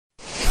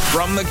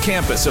From the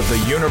campus of the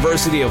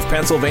University of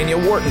Pennsylvania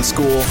Wharton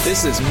School,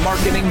 this is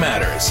Marketing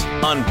Matters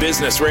on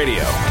Business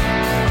Radio.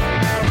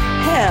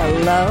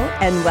 Hello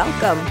and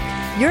welcome.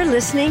 You're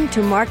listening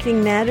to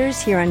Marketing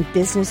Matters here on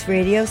Business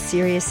Radio,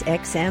 Sirius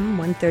XM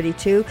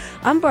 132.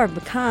 I'm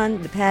Barbara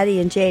Kahn, the Patty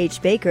and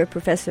J.H. Baker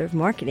Professor of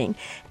Marketing,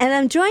 and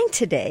I'm joined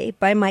today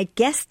by my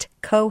guest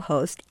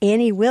co-host,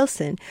 Annie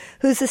Wilson,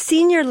 who's a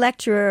senior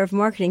lecturer of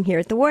marketing here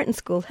at the Wharton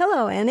School.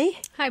 Hello, Annie.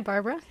 Hi,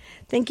 Barbara.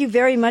 Thank you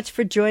very much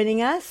for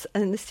joining us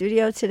in the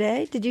studio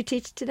today. Did you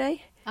teach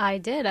today? I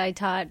did. I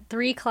taught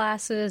 3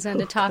 classes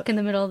and a talk in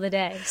the middle of the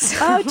day. So.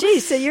 Oh,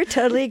 geez, so you're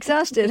totally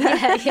exhausted.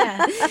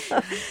 Yeah.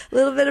 A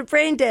little bit of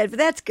brain dead, but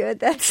that's good.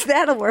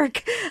 That'll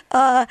work.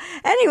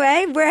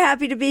 Anyway, we're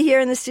happy to be here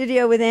in the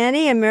studio with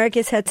Annie.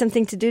 America's had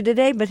something to do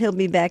today, but he'll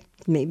be back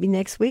maybe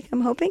next week,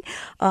 I'm hoping.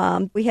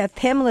 We have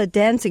Pamela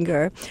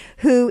Danziger,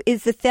 who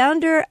is the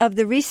founder of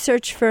the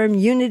research firm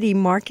Unity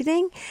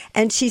Marketing,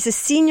 and she's a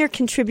senior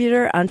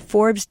contributor on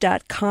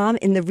Forbes.com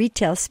in the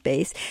retail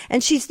space,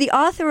 and she's the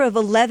author of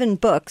 11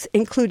 books,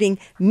 including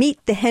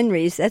Meet the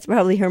Henrys. That's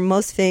probably her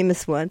most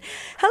famous one.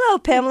 Hello,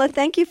 Pamela.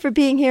 Thank you for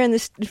being here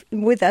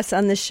with us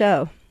on the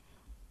show.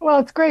 Well,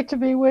 it's great to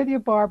be with you,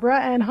 Barbara,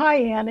 and hi,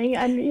 Annie.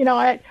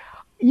 And,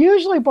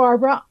 usually,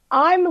 Barbara,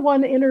 I'm the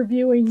one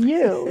interviewing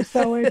you,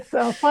 so it's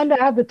fun to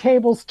have the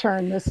tables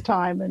turned this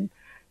time, and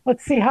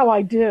let's see how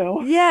I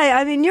do. Yeah,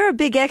 I mean, you're a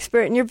big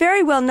expert, and you're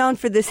very well known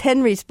for this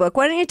Henrys book.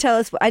 Why don't you tell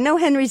us, I know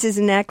Henrys is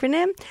an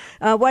acronym.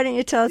 Why don't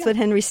you tell us what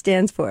Henry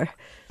stands for?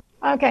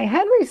 Okay,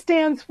 Henry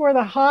stands for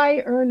the high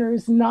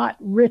earners not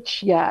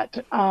rich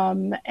yet.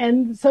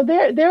 And so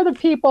they're the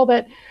people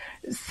that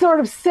sort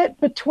of sit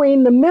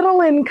between the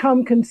middle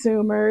income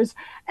consumers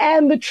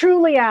and the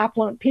truly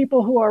affluent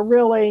people who are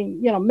really,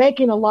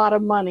 making a lot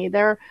of money.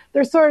 They're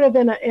sort of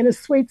in a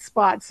sweet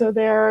spot. So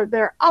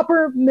they're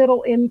upper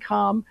middle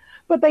income,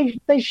 but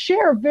they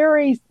share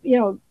very,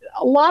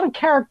 a lot of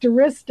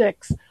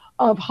characteristics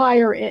of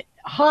really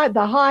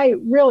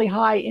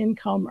high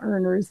income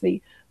earners,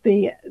 the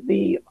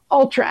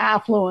ultra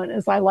affluent,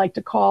 as I like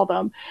to call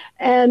them.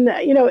 And,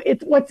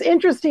 what's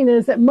interesting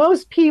is that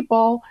most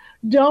people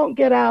don't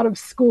get out of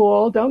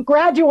school, don't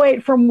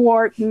graduate from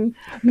Wharton,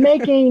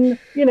 making,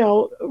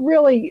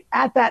 really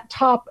at that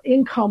top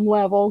income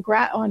level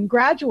on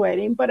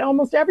graduating. But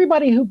almost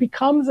everybody who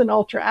becomes an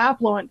ultra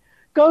affluent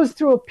goes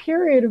through a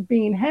period of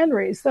being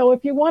Henry. So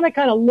if you want to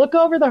kind of look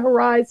over the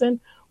horizon,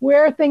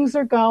 where things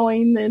are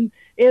going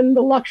in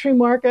the luxury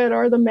market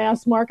or the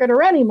mass market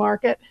or any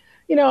market,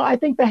 I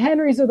think the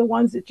Henrys are the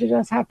ones that you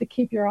just have to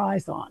keep your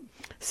eyes on.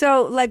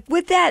 So,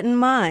 with that in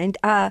mind,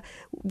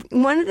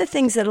 one of the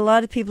things that a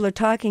lot of people are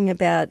talking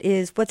about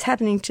is what's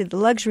happening to the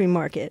luxury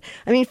market.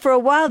 I mean, for a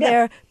while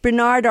there,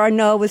 Bernard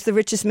Arnault was the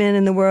richest man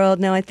in the world.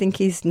 Now I think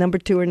he's number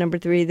 2 or number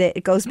 3.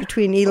 It goes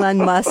between Elon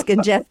Musk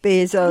and Jeff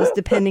Bezos,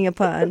 depending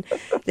upon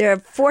their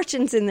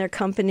fortunes in their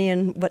company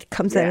and what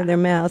comes out of their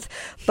mouth.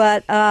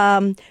 But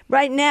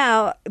right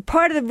now,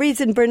 part of the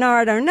reason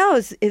Bernard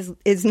Arnault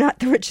is not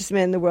the richest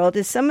man in the world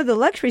is some of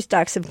the luxury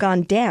stocks have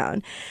gone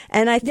down.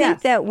 And I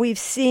think that we've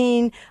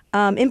seen,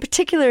 in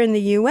particular in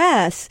the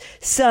U.S.,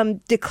 some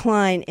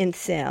decline in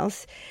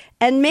sales.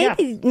 And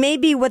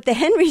maybe what the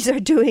Henrys are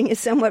doing is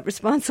somewhat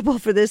responsible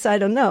for this. I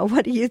don't know.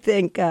 What do you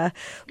think?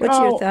 What's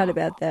your thought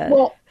about that?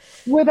 Well,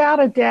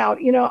 without a doubt,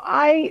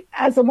 I,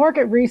 as a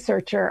market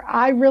researcher,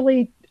 I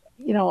really,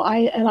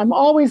 I'm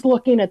always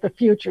looking at the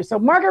future. So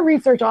market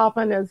research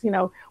often is,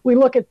 we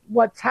look at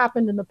what's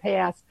happened in the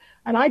past.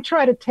 And I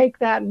try to take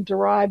that and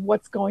derive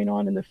what's going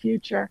on in the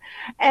future.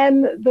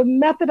 And the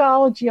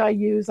methodology I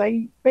use,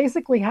 I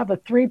basically have a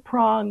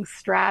 3-pronged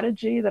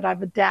strategy that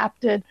I've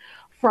adapted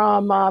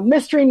from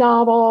mystery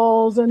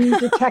novels and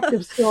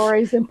detective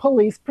stories and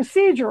police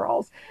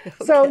procedurals.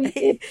 Okay. So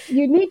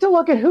you need to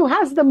look at who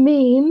has the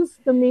means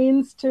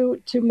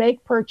to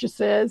make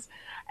purchases.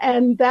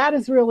 And that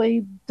is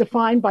really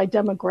defined by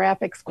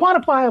demographics,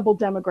 quantifiable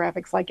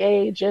demographics like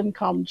age,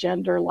 income,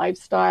 gender,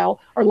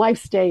 lifestyle, or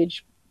life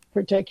stage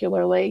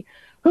particularly,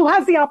 who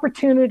has the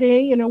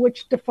opportunity,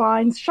 which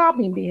defines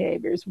shopping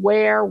behaviors,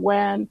 where,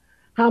 when,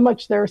 how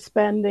much they're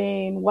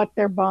spending, what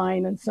they're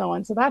buying, and so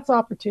on. So that's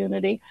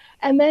opportunity.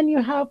 And then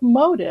you have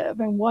motive,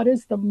 and what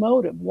is the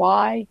motive,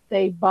 why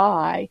they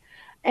buy.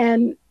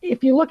 And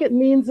if you look at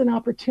means and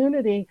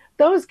opportunity,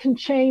 those can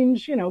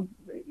change,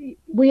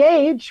 we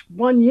age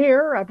 1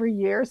 year every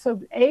year. So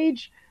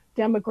age,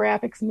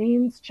 demographics,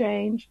 means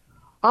change.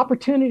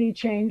 Opportunity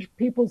change,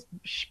 people's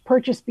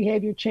purchase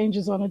behavior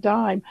changes on a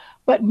dime.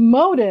 But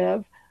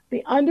motive,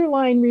 the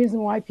underlying reason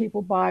why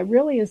people buy,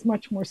 really is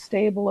much more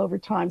stable over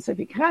time. So if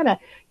you kind of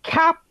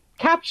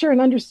capture and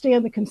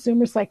understand the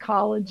consumer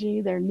psychology,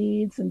 their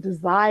needs and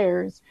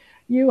desires,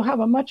 you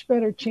have a much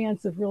better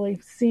chance of really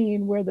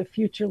seeing where the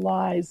future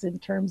lies in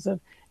terms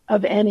of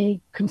any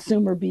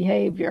consumer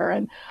behavior.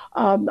 And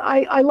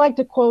I like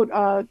to quote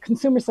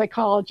consumer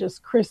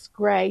psychologist Chris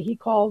Gray.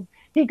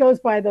 He goes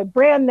by the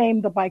brand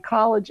name, the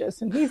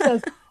Bicologist, and he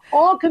says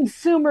all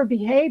consumer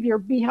behavior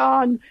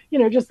beyond,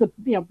 just the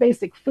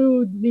basic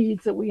food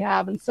needs that we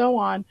have and so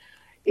on,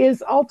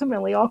 is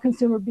ultimately all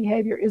consumer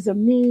behavior is a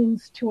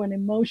means to an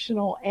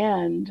emotional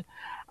end.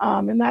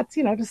 And that's,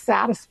 to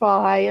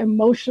satisfy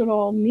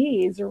emotional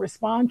needs or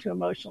respond to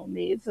emotional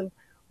needs. And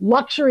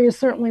luxury is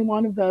certainly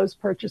one of those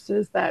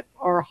purchases that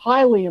are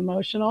highly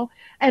emotional.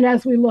 And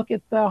as we look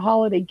at the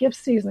holiday gift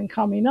season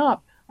coming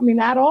up,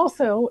 that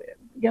also,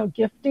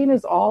 gifting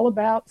is all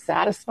about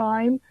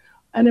satisfying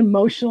an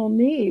emotional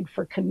need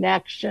for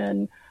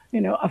connection,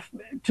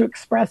 to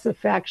express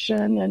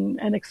affection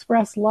and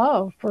express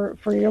love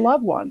for your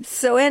loved ones.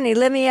 So, Annie,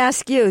 let me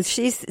ask you.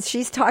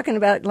 She's talking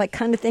about like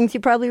kind of things you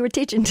probably were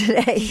teaching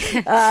today.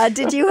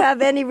 Did you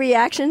have any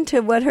reaction to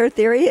what her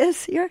theory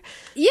is here?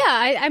 Yeah,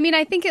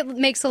 I think it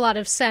makes a lot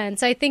of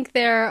sense. I think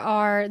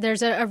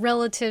there's a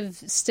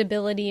relative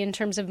stability in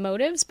terms of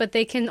motives, but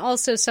they can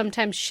also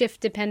sometimes shift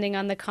depending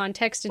on the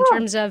context in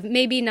terms of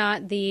maybe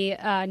not the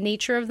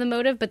nature of the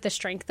motive, but the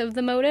strength of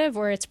the motive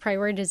or its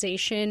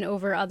prioritization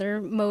over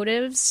other motives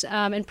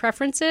and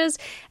preferences.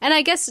 And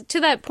I guess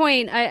to that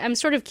point, I'm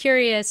sort of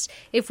curious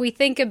if we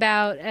think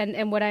about,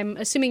 and what I'm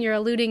assuming you're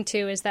alluding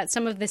to is that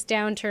some of this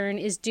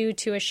downturn is due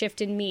to a shift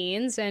in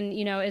means and,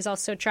 is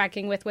also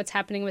tracking with what's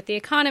happening with the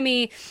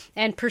economy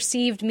and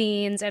perceived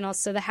means and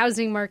also the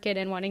housing market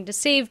and wanting to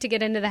save to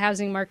get into the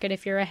housing market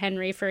if you're a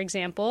Henry, for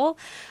example.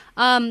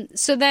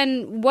 So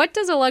then what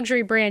does a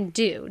luxury brand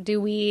do? Do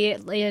we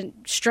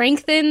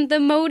strengthen the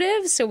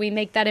motive so we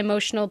make that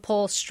emotional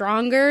pull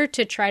stronger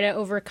to try to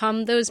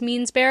overcome those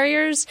means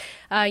barriers?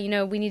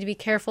 We need to be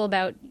careful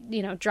about,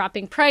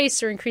 dropping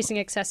price or increasing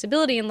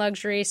accessibility in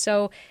luxury.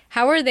 So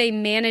how are they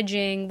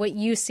managing what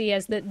you see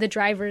as the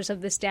drivers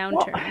of this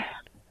downturn?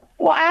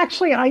 Well,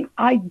 actually,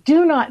 I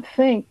do not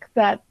think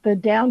that the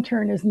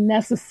downturn is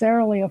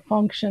necessarily a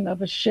function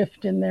of a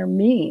shift in their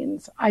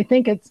means. I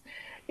think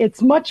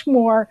it's much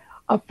more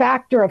a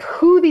factor of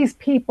who these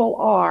people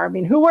are.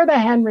 Who are the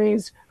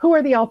Henrys? Who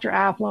are the ultra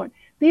affluent?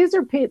 This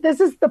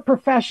is the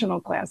professional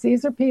class.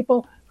 These are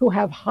people who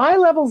have high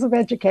levels of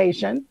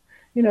education.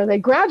 They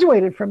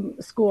graduated from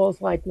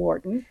schools like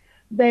Wharton.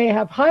 They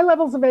have high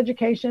levels of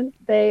education.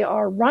 They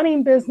are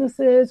running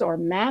businesses or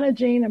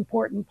managing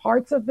important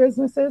parts of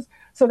businesses.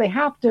 So they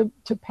have to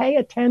pay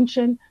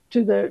attention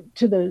to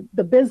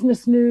the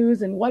business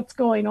news and what's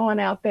going on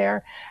out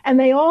there. And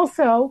they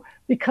also,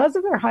 because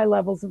of their high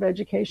levels of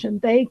education,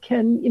 they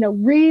can,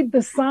 read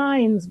the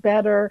signs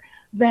better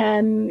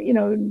than,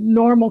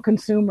 normal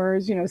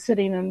consumers,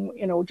 sitting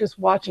and, just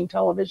watching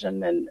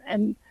television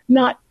and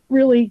not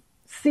really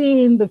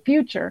seeing the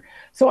future.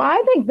 So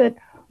I think that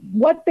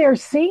what they're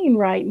seeing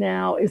right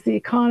now is the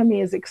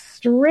economy is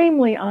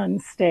extremely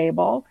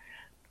unstable.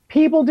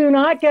 People do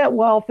not get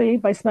wealthy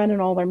by spending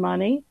all their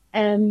money,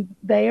 and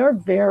they are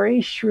very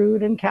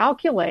shrewd and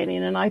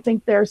calculating. And I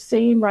think they're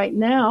seeing right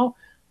now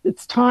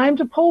it's time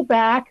to pull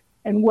back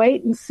and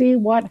wait and see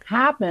what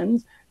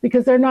happens,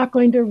 because they're not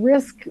going to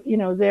risk,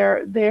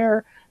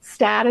 their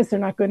status. They're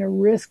not going to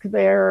risk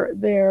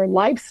their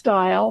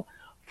lifestyle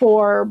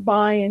for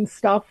buying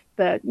stuff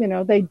that,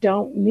 they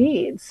don't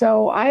need.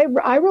 So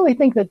I really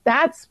think that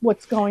that's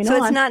what's going on.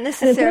 So it's not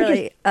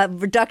necessarily a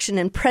reduction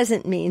in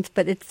present means,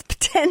 but it's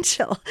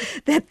potential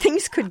that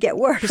things could get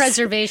worse.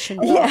 Preservation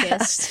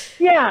focused.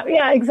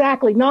 Yeah,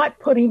 exactly. Not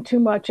putting too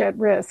much at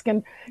risk.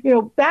 And,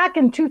 back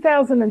in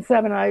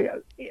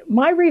 2007,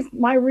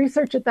 my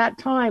research at that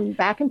time,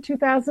 back in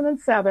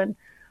 2007,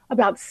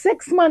 about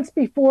 6 months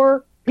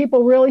before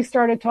people really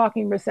started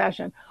talking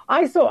recession,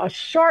 I saw a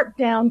sharp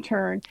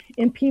downturn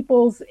in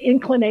people's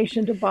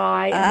inclination to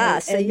buy.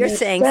 So you're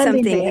saying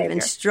something behavior.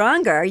 Even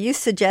stronger. Are you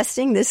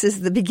suggesting this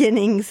is the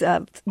beginnings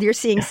of, you're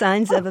seeing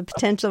signs of a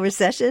potential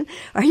recession?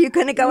 Are you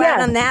going to go out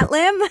on that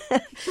limb?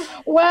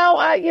 Well,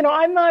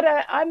 I'm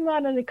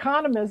not an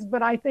economist,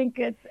 but I think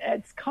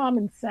it's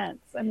common sense.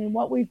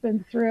 What we've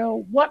been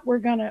through, what we're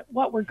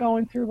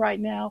going through right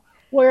now,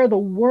 where the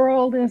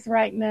world is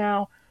right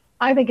now,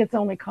 I think it's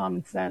only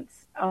common sense.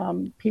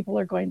 People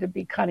are going to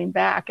be cutting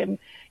back. And,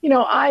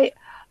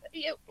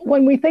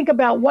 when we think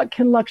about what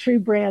can luxury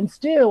brands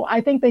do,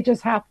 I think they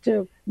just have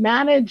to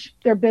manage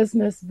their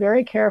business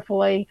very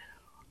carefully,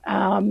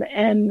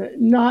 and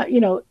not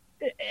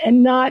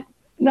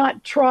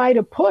try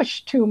to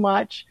push too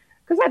much,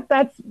 because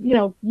that's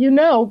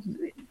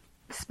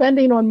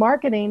spending on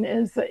marketing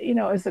is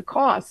a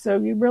cost. So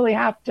you really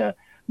have to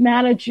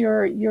manage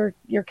your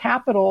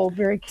capital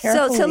very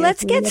carefully. So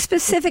let's get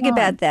specific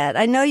about that.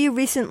 I know you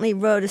recently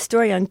wrote a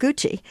story on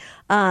Gucci,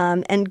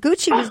 and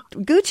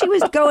Gucci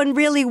was going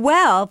really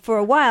well for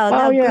a while.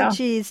 Now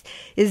Gucci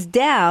is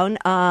down,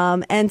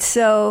 and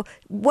so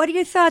what are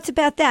your thoughts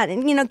about that?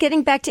 And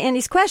getting back to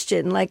Andy's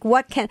question, like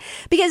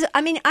because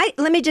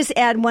let me just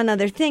add one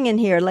other thing in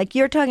here. Like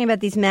you're talking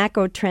about these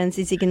macro trends,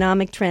 these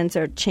economic trends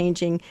are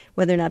changing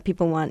whether or not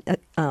people want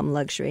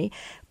luxury.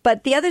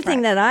 But the other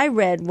thing that I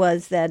read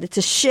was that it's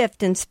a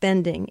shift in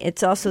spending.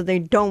 It's also they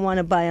don't want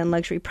to buy on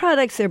luxury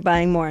products. They're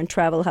buying more on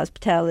travel,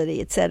 hospitality,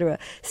 et cetera,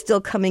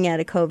 still coming out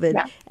of COVID.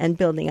 and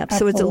building up.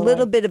 Absolutely. So it's a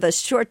little bit of a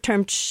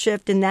short-term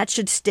shift, and that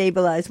should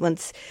stabilize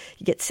once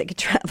you get sick of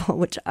travel,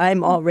 which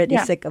I'm already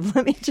sick of,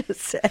 let me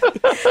just say.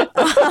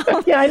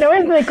 I know.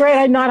 Isn't it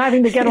great not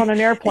having to get on an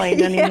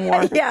airplane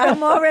anymore?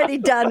 I'm already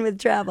done with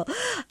travel.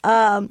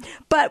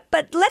 But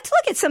let's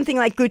look at something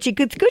like Gucci.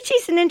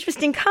 Gucci's an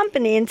interesting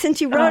company, and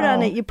since you wrote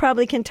on it, you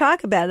probably can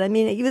talk about it. I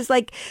mean, it was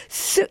like,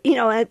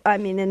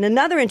 and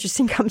another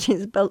interesting company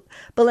is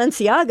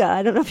Balenciaga.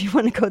 I don't know if you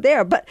want to go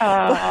there, but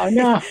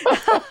no.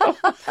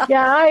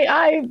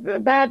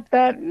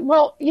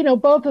 Well,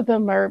 both of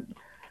them are.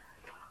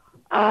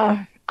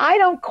 I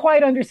don't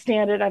quite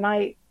understand it, and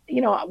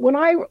when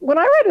I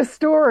read a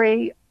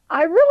story,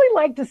 I really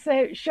like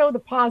to show the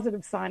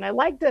positive sign. I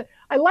like to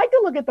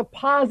look at the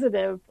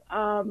positive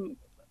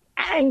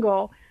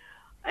angle,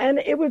 and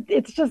it was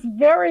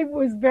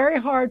very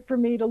hard for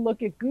me to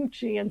look at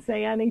Gucci and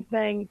say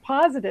anything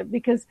positive,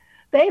 because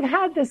they've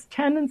had this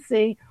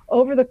tendency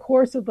over the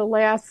course of the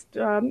last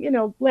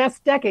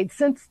decade,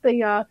 since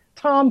the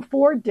Tom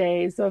Ford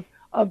days of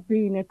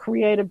being a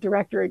creative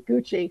director at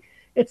Gucci.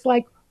 It's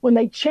like when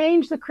they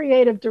change the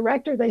creative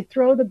director, they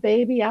throw the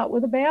baby out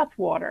with the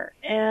bathwater.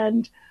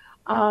 And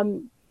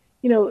the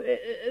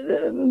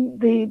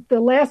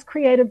last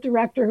creative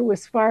director who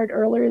was fired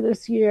earlier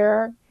this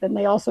year, then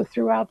they also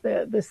threw out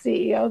the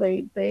CEO.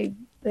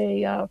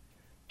 They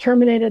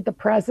terminated the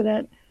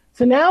president.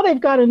 So now they've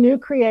got a new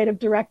creative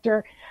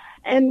director,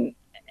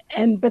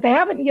 but they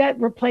haven't yet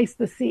replaced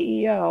the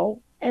CEO.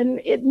 And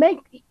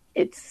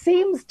it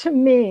seems to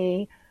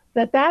me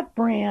that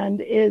brand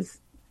is,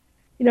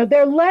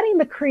 they're letting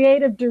the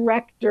creative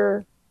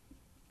director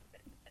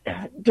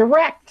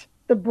direct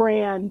the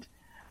brand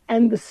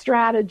and the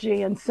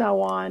strategy and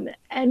so on.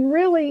 And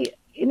really,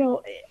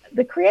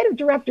 the creative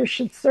director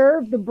should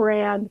serve the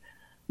brand,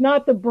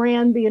 not the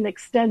brand be an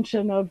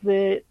extension of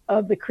the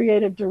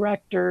creative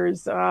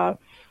director's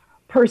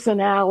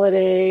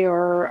personality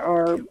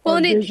or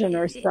vision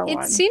or so on.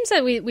 It seems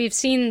that we've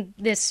seen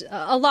this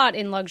a lot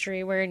in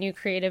luxury, where a new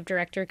creative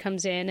director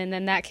comes in, and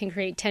then that can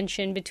create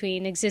tension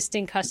between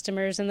existing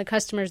customers and the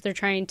customers they're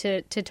trying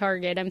to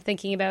target. I'm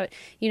thinking about,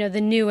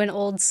 the new and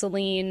old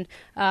Celine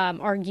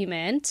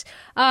argument.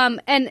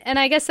 And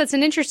I guess that's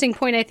an interesting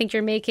point I think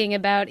you're making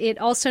about it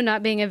also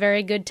not being a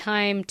very good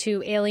time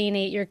to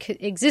alienate your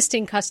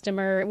existing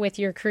customer with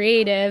your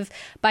creative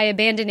by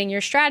abandoning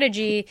your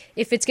strategy,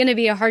 if it's going to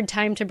be a hard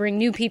time to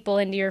bring new people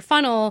into your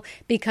funnel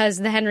because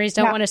the Henrys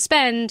don't want to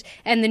spend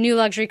and the new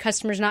luxury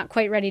customer's not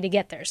quite ready to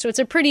get there. So it's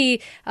a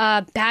pretty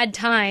bad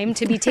time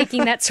to be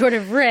taking that sort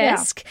of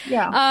risk.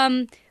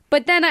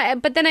 But then I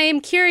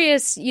am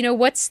curious,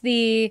 what's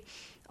the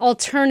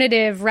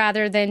alternative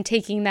rather than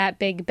taking that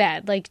big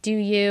bet? Like, do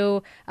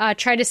you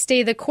try to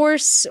stay the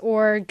course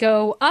or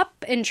go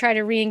up and try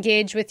to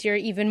re-engage with your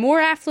even more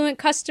affluent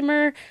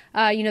customer?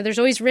 There's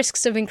always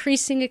risks of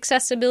increasing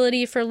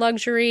accessibility for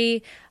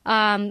luxury.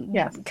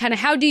 Kind of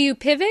how do you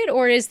pivot,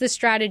 or is the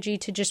strategy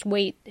to just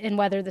wait and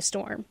weather the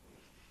storm?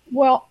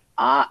 Well,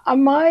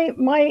 my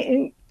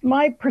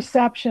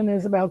perception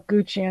is about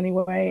Gucci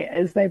anyway,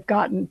 is they've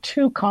gotten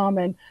too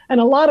common,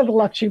 and a lot of the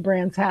luxury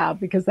brands have,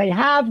 because they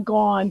have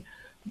gone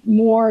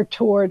more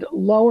toward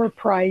lower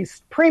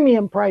priced,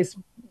 premium priced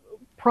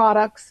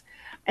products,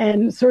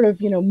 and sort of,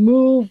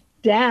 move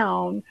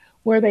down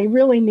where they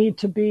really need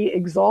to be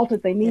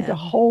exalted. They need to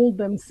hold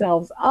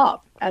themselves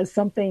up as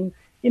something,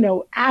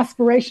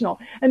 aspirational.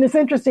 And it's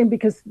interesting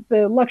because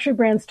the luxury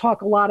brands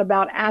talk a lot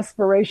about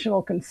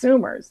aspirational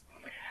consumers,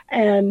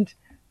 and,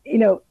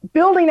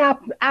 building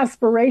up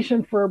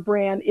aspiration for a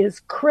brand is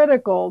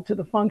critical to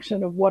the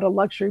function of what a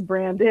luxury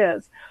brand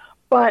is.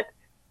 But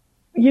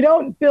you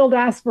don't build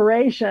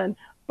aspiration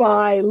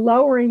by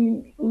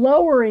lowering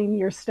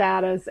your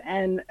status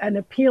and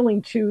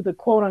appealing to the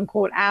quote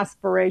unquote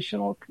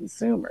aspirational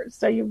consumers.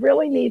 So you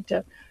really need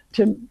to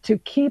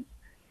keep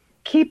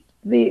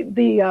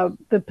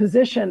the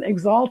position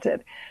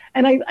exalted.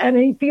 And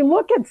if you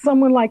look at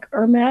someone like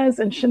Hermes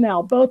and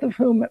Chanel, both of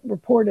whom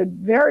reported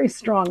very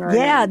strong earnings.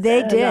 Yeah,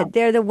 they did.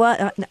 They're the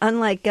one,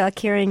 unlike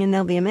Kering and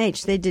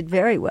LVMH, they did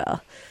very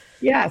well.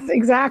 Yes,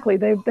 exactly.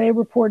 They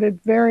reported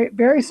very,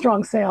 very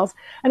strong sales.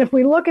 And if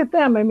we look at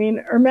them, I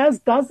mean, Hermes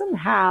doesn't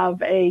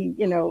have a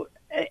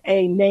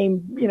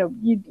name,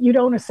 you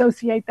don't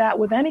associate that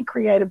with any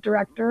creative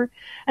director.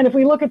 And if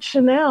we look at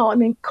Chanel, I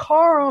mean,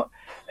 Karl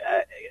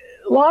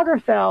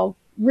Lagerfeld,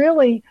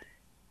 really,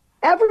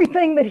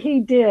 everything that he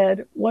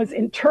did was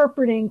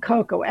interpreting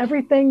Coco.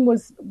 Everything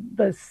was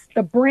the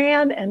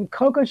brand, and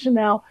Coco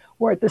Chanel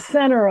were at the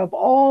center of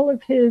all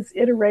of his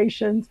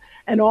iterations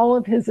and all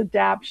of his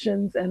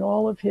adaptions and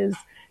all of his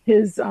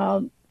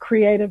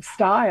creative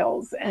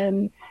styles.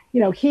 And,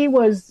 he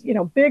was,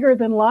 bigger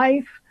than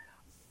life,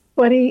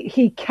 but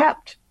he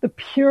kept the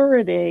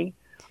purity,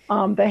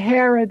 the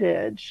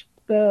heritage,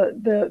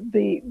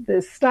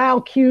 the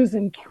style cues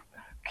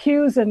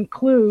and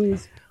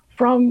clues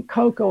from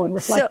cocoa and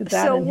reflected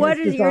that So in what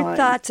his are your design.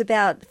 thoughts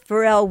about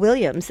Pharrell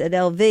Williams at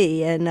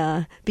LV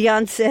and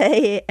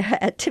Beyonce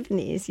at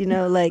Tiffany's? That's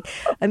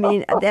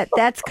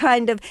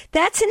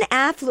an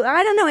affluent.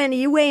 I don't know,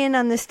 Annie, you weigh in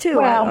on this too.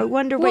 Well, I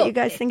wonder what you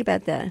guys think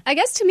about that. I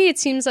guess to me it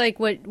seems like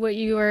what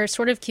you were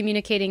sort of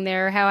communicating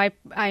there, how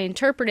I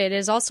interpret it,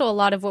 is also a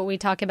lot of what we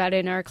talk about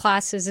in our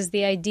classes is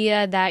the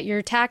idea that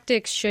your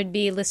tactics should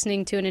be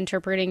listening to and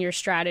interpreting your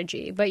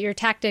strategy, but your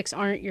tactics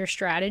aren't your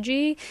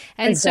strategy.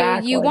 And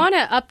Exactly. So you want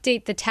to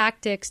update the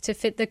tactics to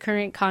fit the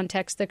current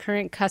context, the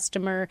current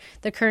customer,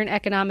 the current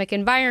economic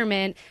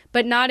environment,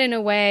 but not in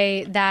a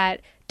way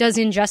that does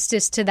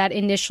injustice to that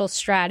initial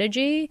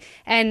strategy.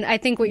 And I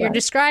think what you're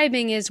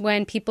describing is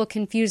when people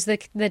confuse the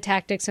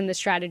tactics and the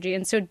strategy.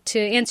 And so to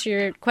answer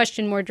your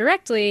question more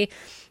directly,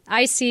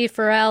 I see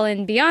Pharrell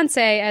and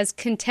Beyonce as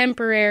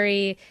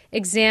contemporary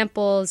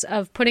examples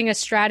of putting a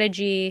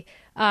strategy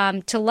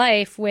to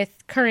life with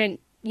current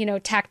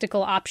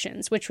tactical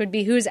options, which would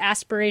be who's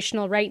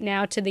aspirational right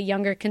now to the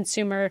younger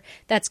consumer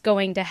that's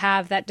going to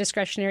have that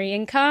discretionary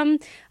income.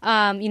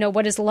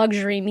 What does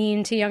luxury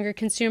mean to younger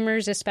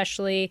consumers,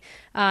 especially,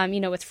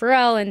 with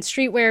Pharrell and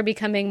streetwear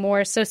becoming more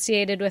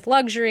associated with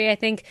luxury. I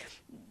think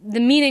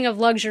the meaning of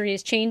luxury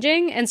is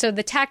changing. And so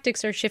the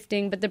tactics are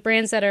shifting, but the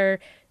brands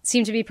that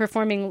seem to be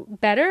performing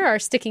better are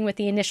sticking with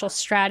the initial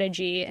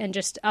strategy and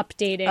just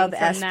updating from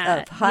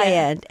that. Of high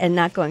end and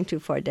not going too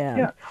far down.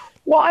 Yeah.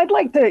 Well, I'd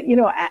like to,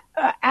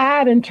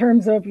 add in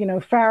terms of,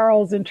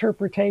 Pharrell's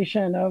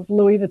interpretation of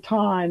Louis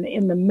Vuitton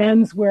in the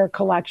menswear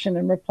collection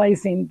and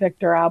replacing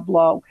Victor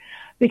Abloh.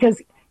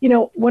 Because,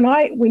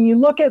 when you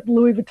look at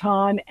Louis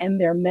Vuitton and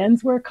their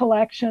menswear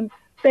collection,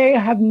 they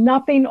have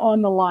nothing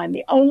on the line.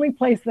 The only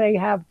place they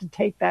have to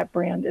take that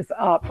brand is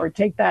up, or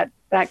take that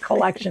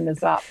collection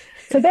is up.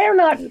 So they're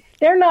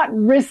not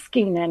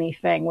risking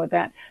anything with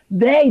that.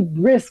 They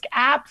risk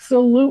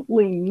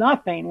absolutely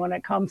nothing when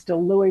it comes to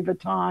Louis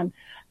Vuitton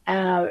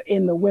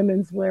in the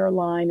women's wear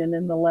line and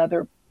in the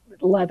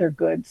leather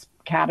goods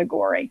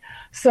category.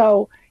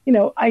 So,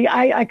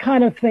 I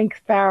kind of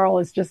think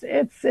Pharrell is just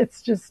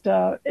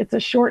it's a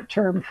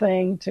short-term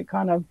thing to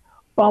kind of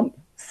bump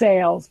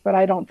sales, but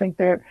I don't think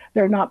they're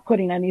not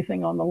putting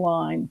anything on the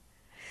line.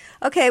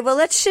 Okay, well,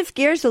 let's shift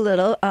gears a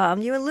little.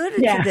 You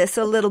alluded to this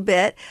a little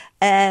bit,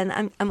 and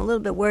I'm a little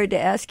bit worried to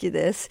ask you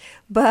this,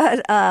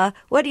 but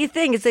what do you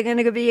think? Is it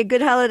going to be a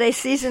good holiday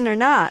season or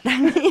not?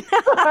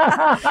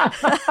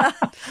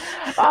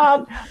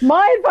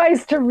 My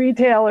advice to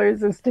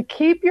retailers is to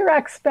keep your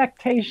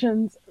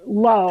expectations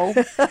low,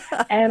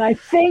 and I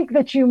think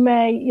that you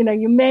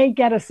may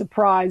get a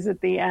surprise at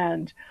the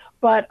end.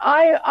 But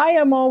I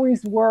am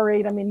always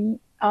worried. I mean,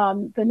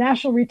 the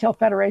National Retail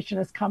Federation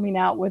is coming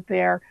out with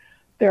their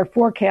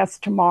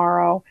forecast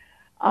tomorrow.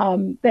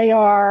 They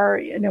are,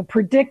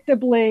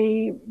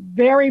 predictably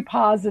very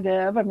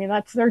positive. I mean,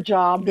 that's their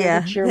job.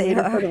 They're the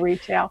cheerleader for the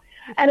retail.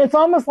 And it's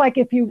almost like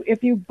if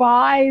you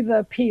buy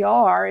the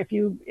PR, if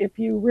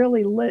you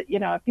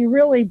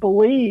really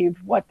believe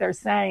what they're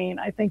saying,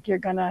 I think you're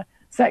going to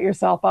set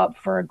yourself up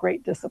for a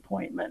great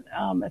disappointment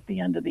at the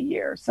end of the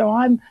year. So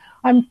I'm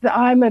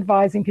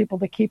advising people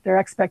to keep their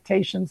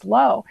expectations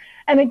low.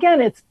 And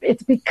again,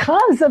 it's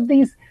because of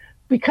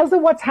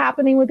what's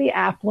happening with the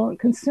affluent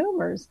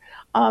consumers.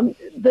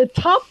 The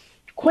top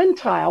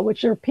quintile,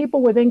 which are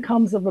people with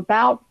incomes of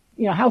about,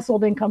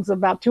 household incomes of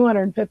about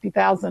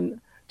 $250,000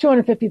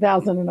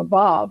 and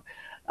above.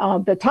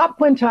 The top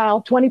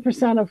quintile,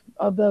 20%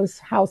 of those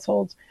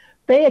households,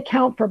 they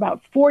account for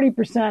about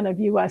 40% of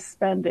U.S.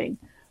 spending.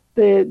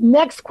 The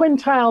next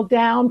quintile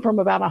down from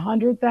about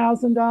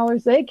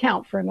 $100,000, they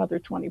account for another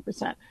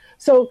 20%.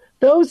 So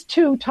those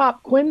two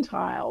top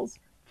quintiles,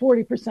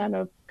 40%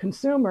 of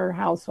consumer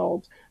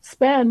households,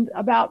 spend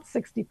about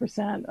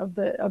 60% of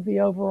the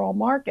overall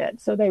market.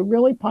 So they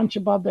really punch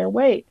above their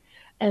weight,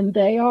 and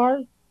they are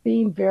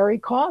being very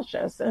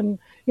cautious. And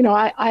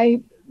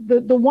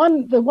the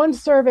one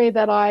survey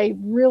that I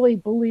really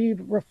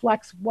believe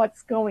reflects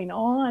what's going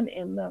on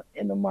in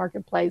the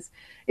marketplace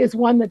is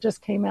one that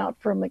just came out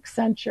from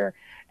Accenture,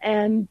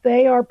 and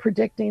they are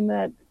predicting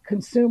that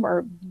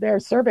their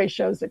survey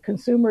shows that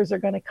consumers are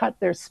going to cut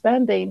their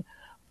spending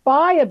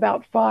by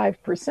about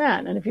 5%.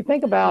 And if you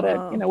think about it,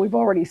 we've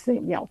already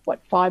seen,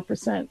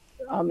 5%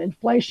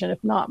 inflation,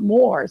 if not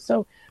more.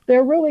 So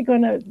they're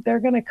going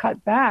to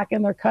cut back,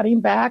 and they're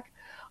cutting back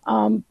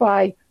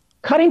by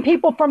cutting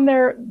people from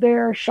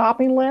their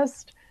shopping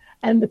list,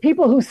 and the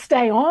people who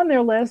stay on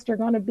their list are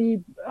going to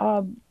be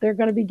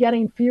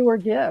getting fewer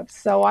gifts.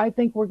 So I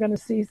think we're going to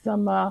see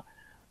some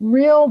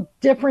real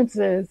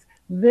differences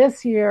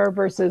this year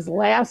versus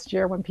last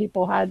year, when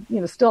people had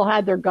still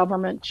had their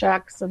government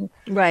checks and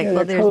their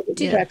COVID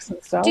checks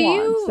and so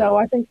on. So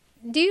I think.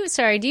 Do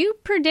you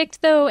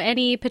predict, though,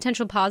 any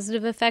potential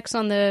positive effects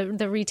on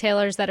the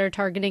retailers that are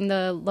targeting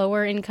the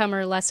lower income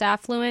or less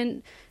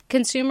affluent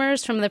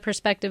consumers from the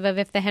perspective of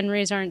if the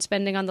Henrys aren't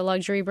spending on the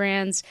luxury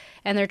brands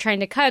and they're trying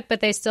to cut,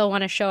 but they still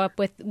want to show up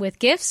with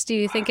gifts? Do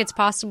you think it's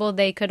possible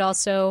they could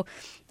also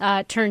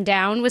turn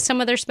down with some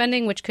of their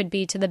spending, which could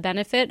be to the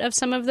benefit of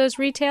some of those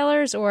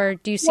retailers? Or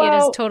do you see it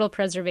as total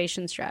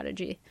preservation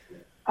strategy?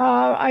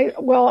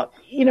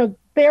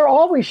 They're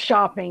always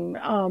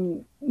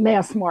shopping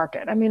mass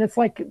market. I mean, it's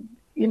like,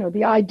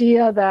 the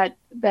idea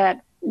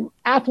that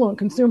affluent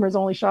consumers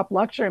only shop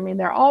luxury. I mean,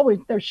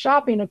 they're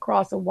shopping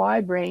across a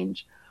wide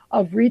range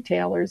of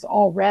retailers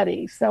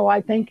already. So I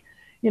think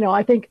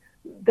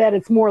that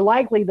it's more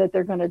likely that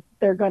they're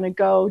going to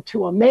go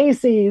to a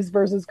Macy's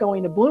versus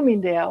going to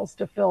Bloomingdale's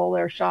to fill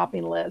their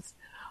shopping list.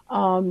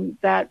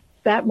 That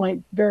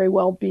might very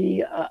well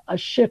be a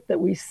shift that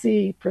we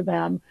see for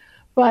them.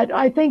 But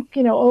I think,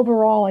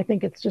 overall, I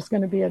think it's just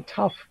going to be a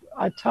tough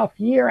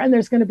year, and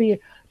there's going to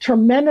be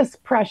tremendous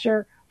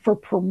pressure for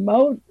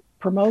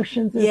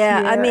promotions this year.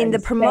 I mean, the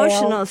sales.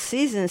 promotional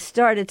season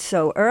started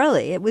so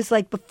early. It was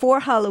like before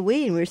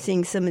Halloween, we were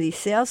seeing some of these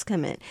sales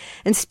come in.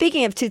 And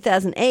speaking of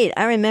 2008,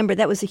 I remember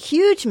that was a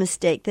huge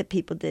mistake that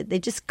people did. They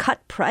just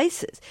cut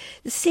prices.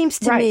 It seems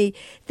to me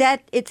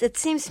that it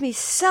seems to me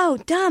so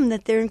dumb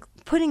that they're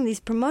putting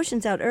these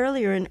promotions out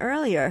earlier and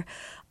earlier.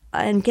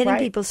 And getting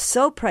people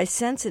so price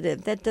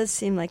sensitive, that does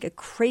seem like a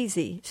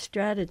crazy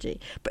strategy,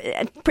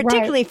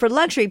 particularly for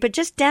luxury. But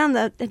just down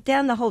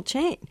the whole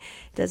chain,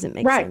 doesn't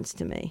make sense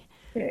to me.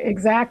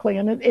 Exactly,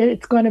 and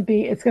it's going to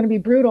be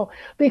brutal.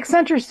 The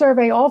Accenture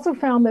survey also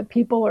found that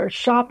people are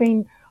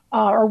shopping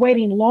or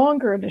waiting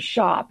longer to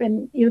shop,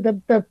 and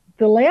the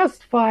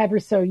last 5 or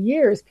so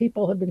years,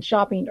 people have been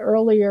shopping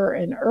earlier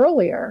and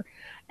earlier.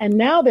 And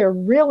now they're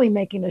really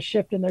making a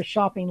shift and they're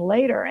shopping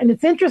later. And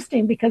it's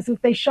interesting because if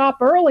they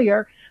shop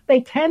earlier, they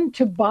tend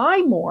to buy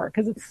more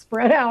because it's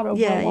spread out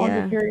over a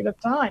longer period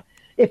of time.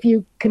 If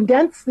you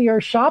condense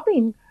your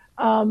shopping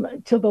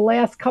to the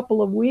last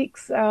couple of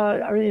weeks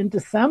or in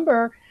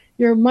December,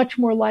 you're much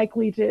more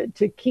likely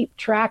to keep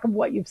track of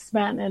what you've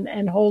spent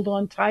and hold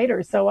on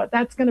tighter. So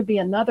that's going to be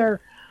another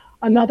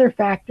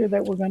factor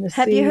that we're going to see.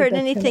 Have you heard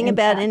anything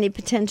about any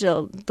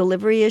potential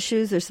delivery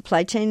issues or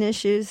supply chain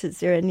issues? Is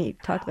there any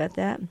talk about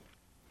that?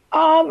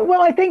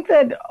 Well, I think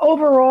that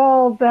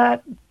overall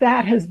that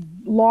has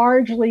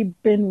largely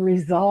been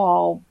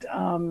resolved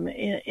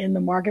in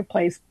the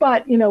marketplace.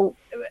 But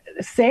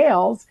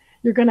sales,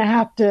 you're going to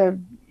have to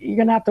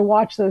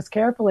watch those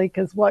carefully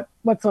because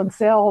what's on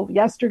sale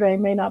yesterday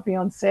may not be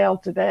on sale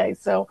today.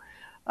 So,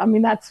 I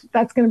mean, that's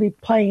going to be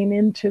playing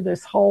into the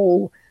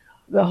whole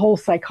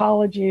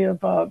psychology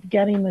of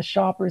getting the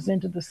shoppers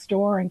into the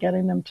store and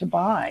getting them to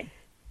buy.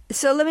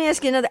 So let me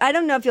ask you another. I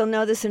don't know if you'll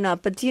know this or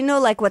not, but do you know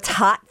like what's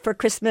hot for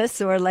Christmas,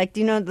 or like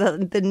do you know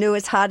the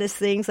newest hottest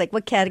things? Like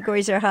what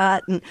categories are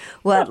hot and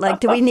what?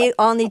 Like do we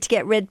all need to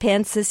get red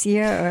pants this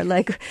year, or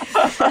like?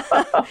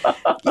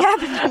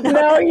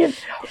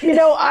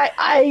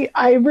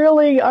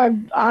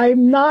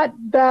 I'm not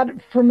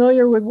that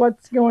familiar with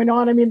what's going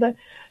on. I mean,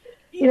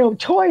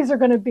 toys are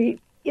going to be.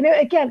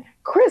 Again,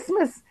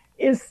 Christmas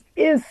is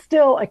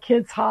still a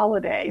kid's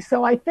holiday.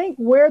 So I think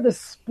where the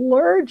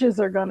splurges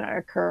are going to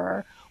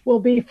occur will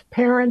be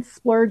parents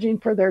splurging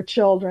for their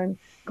children,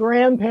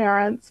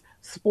 grandparents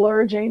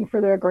splurging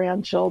for their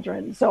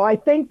grandchildren. So I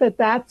think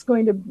that's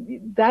going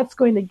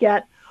to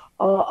get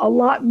a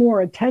lot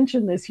more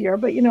attention this year.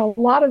 But a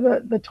lot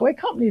of the toy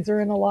companies are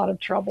in a lot of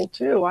trouble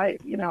too.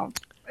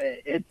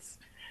 It's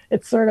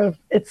sort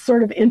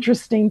of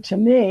interesting to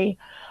me.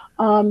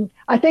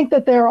 I think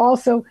that they're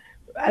also.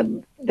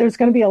 There's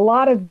going to be a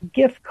lot of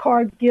gift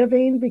card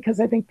giving because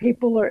I think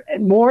people are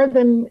more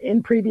than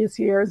in previous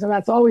years, and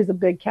that's always a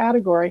big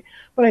category.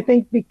 But I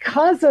think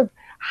because of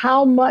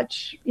how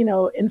much,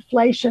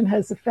 inflation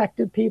has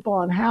affected people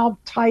and how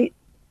tight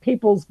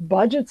people's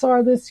budgets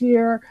are this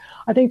year,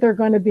 I think they're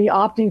going to be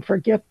opting for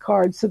gift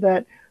cards so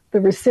that the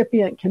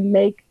recipient can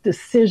make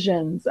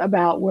decisions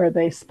about where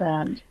they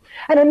spend.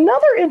 And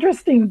another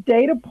interesting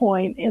data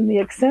point in the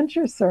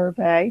Accenture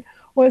survey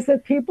was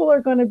that people are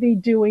going to be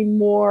doing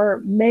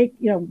more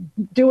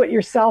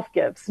do-it-yourself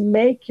gifts,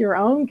 make your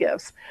own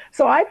gifts.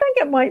 So I think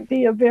it might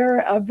be a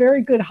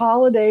very good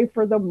holiday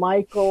for the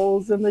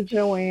Michaels and the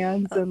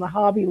Joannes and the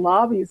Hobby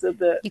Lobbies of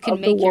the world. You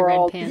can make your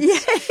red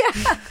pants.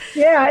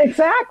 Yeah,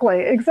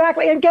 exactly.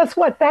 And guess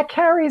what? That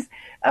carries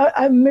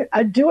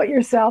a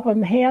do-it-yourself, a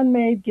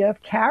handmade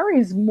gift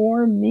carries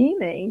more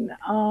meaning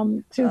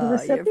to the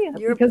recipient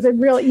because it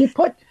really you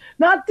put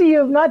not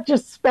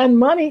just spend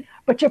money,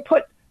 but you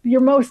put your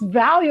most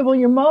valuable,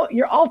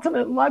 your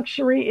ultimate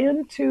luxury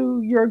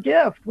into your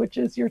gift, which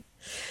is your.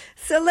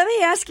 So let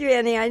me ask you,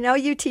 Annie. I know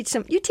you teach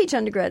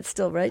undergrad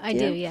still, right? I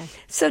do, yeah.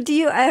 So do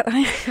you?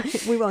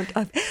 We won't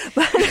talk.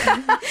 But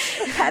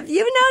have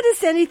you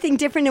noticed anything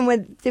different in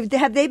what?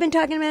 Have they been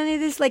talking about any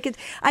of this? Like,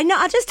 I know.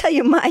 I'll just tell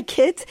you, my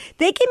kids,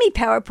 they give me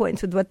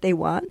PowerPoints with what they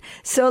want.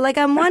 So, like,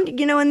 I'm wondering,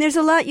 and there's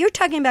a lot. You're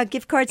talking about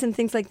gift cards and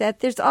things like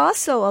that. There's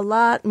also a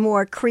lot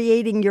more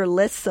creating your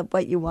lists of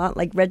what you want,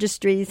 like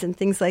registries and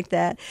things like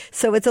that.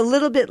 So it's a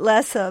little bit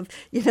less of,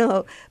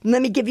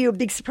 let me give you a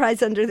big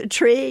surprise under the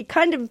tree.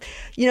 Kind of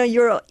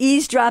you're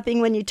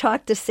eavesdropping when you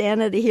talk to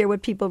Santa to hear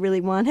what people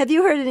really want. Have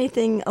you heard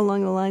anything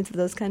along the lines of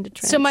those kind of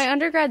trends? So my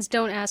undergrads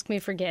don't ask me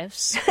for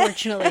gifts,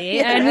 fortunately,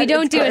 and we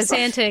don't do a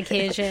Santa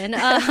occasion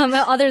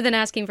other than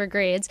asking for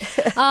grades.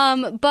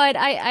 But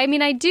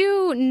I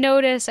do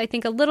notice, I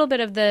think, a little bit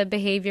of the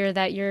behavior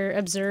that you're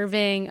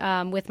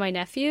observing with my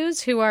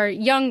nephews who are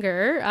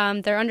younger.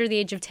 They're under the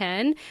age of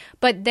 10,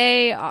 but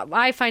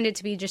I find it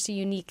to be just a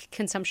unique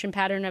consumption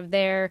pattern of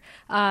their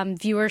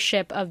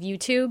viewership of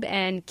YouTube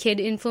and kid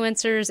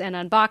influencers and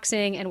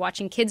unboxing and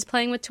watching kids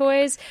playing with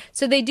toys.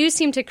 So they do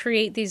seem to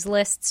create these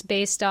lists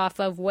based off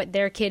of what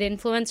their kid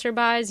influencer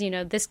buys.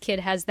 This kid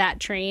has that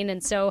train,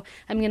 and so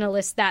I'm going to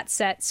list that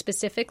set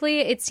specifically.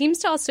 It seems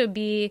to also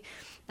be,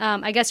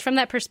 I guess from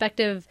that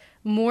perspective,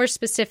 more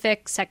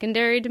specific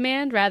secondary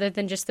demand rather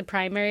than just the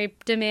primary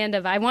demand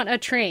of I want a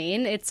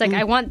train. It's like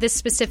I want this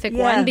specific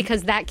one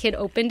because that kid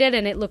opened it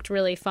and it looked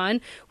really fun,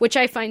 which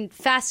I find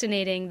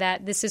fascinating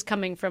that this is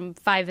coming from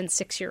 5 and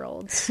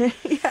 6-year-olds.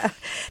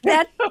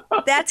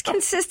 That's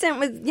consistent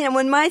with,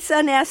 when my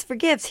son asks for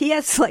gifts, he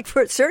asks like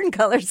for a certain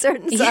color,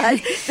 certain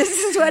size. This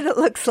is what it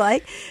looks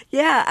like.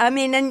 Yeah,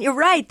 and you're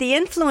right. The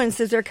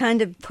influencers are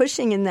kind of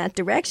pushing in that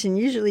direction.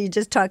 Usually you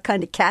just talk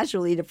kind of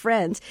casually to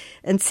friends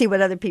and see what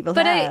other people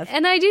have.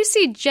 And I do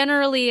see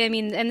generally,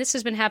 and this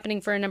has been happening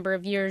for a number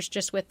of years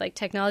just with like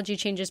technology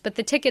changes, but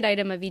the ticket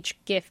item of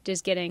each gift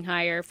is getting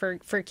higher for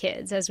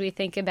kids as we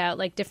think about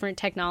like different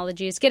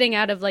technologies, getting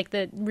out of like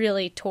the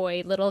really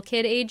toy little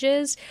kid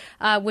ages,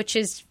 which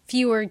is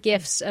fewer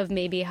gifts of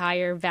maybe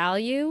higher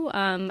value.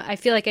 I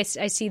feel like I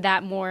see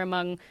that more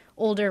among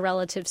older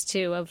relatives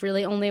too, of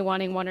really only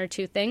wanting one or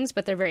two things,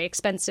 but they're very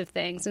expensive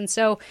things. And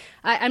so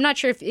I'm not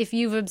sure if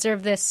you've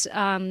observed this,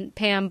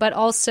 Pam, but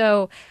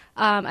also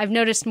I've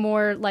noticed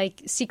more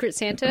like Secret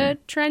Santa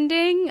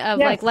trending of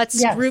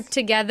let's group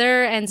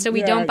together. And so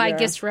we don't buy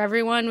gifts for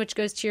everyone, which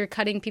goes to your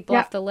cutting people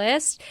off the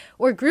list,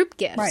 or group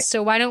gifts. Right.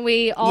 So why don't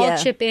we all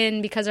chip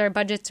in because our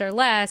budgets are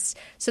less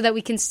so that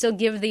we can still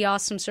give the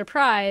awesome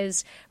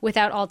surprise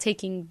without all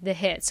taking the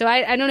hit. So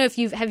I don't know if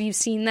have you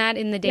seen that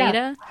in the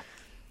data?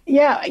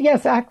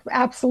 Yes,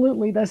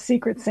 absolutely. The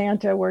Secret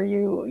Santa where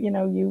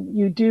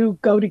you do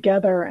go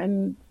together,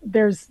 and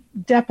there's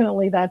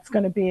definitely that's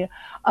going to be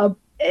an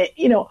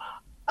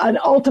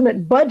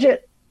ultimate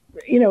budget,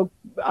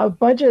 a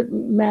budget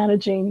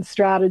managing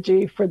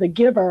strategy for the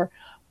giver,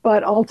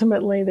 but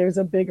ultimately there's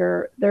a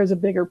bigger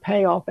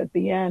payoff at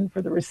the end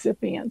for the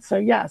recipient. So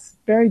yes,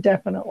 very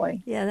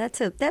definitely. Yeah,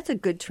 that's a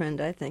good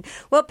trend, I think.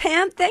 Well,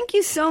 Pam, thank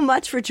you so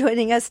much for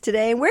joining us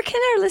today. Where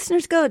can our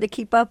listeners go to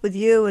keep up with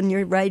you and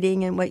your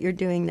writing and what you're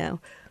doing now?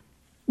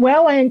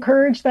 Well, I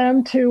encourage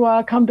them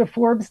to come to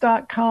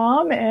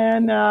Forbes.com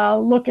and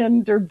look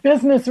under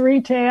business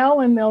retail,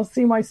 and they'll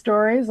see my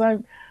stories. I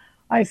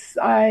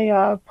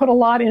put a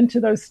lot into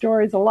those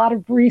stories, a lot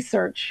of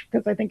research,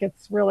 because I think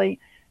it's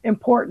really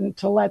important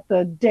to let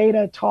the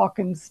data talk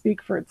and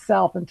speak for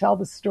itself and tell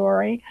the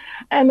story.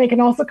 And they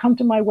can also come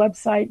to my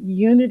website,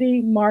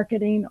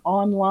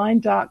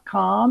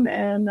 unitymarketingonline.com,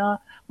 and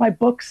my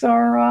books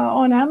are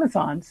on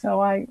Amazon.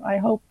 So I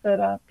hope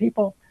that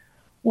people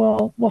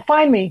will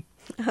find me.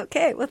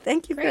 Okay. Well,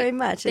 thank you very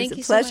much. It's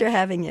a pleasure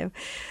having you.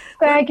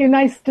 Thank you.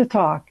 Nice to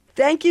talk.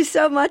 Thank you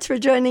so much for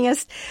joining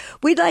us.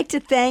 We'd like to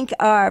thank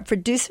our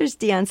producers,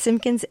 Dion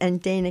Simpkins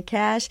and Dana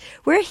Cash.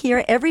 We're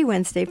here every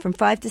Wednesday from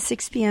 5 to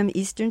 6 p.m.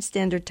 Eastern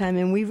Standard Time,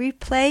 and we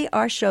replay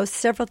our show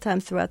several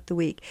times throughout the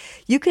week.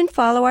 You can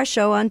follow our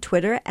show on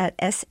Twitter at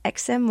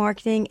SXM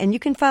Marketing, and you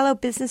can follow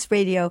Business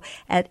Radio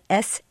at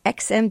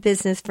SXM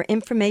Business for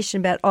information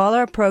about all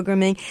our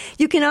programming.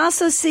 You can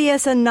also see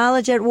us on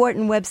Knowledge at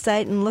Wharton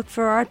website and look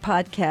for our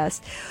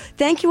podcast.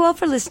 Thank you all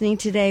for listening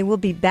today. We'll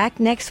be back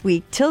next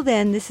week. Till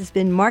then, this has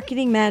been Marketing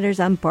Matters.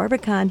 I'm Barbara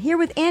Kahn, here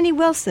with Annie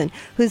Wilson,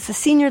 who's the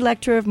Senior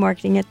Lecturer of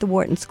Marketing at the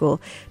Wharton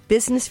School.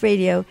 Business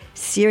Radio,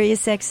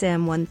 Sirius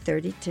XM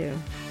 132.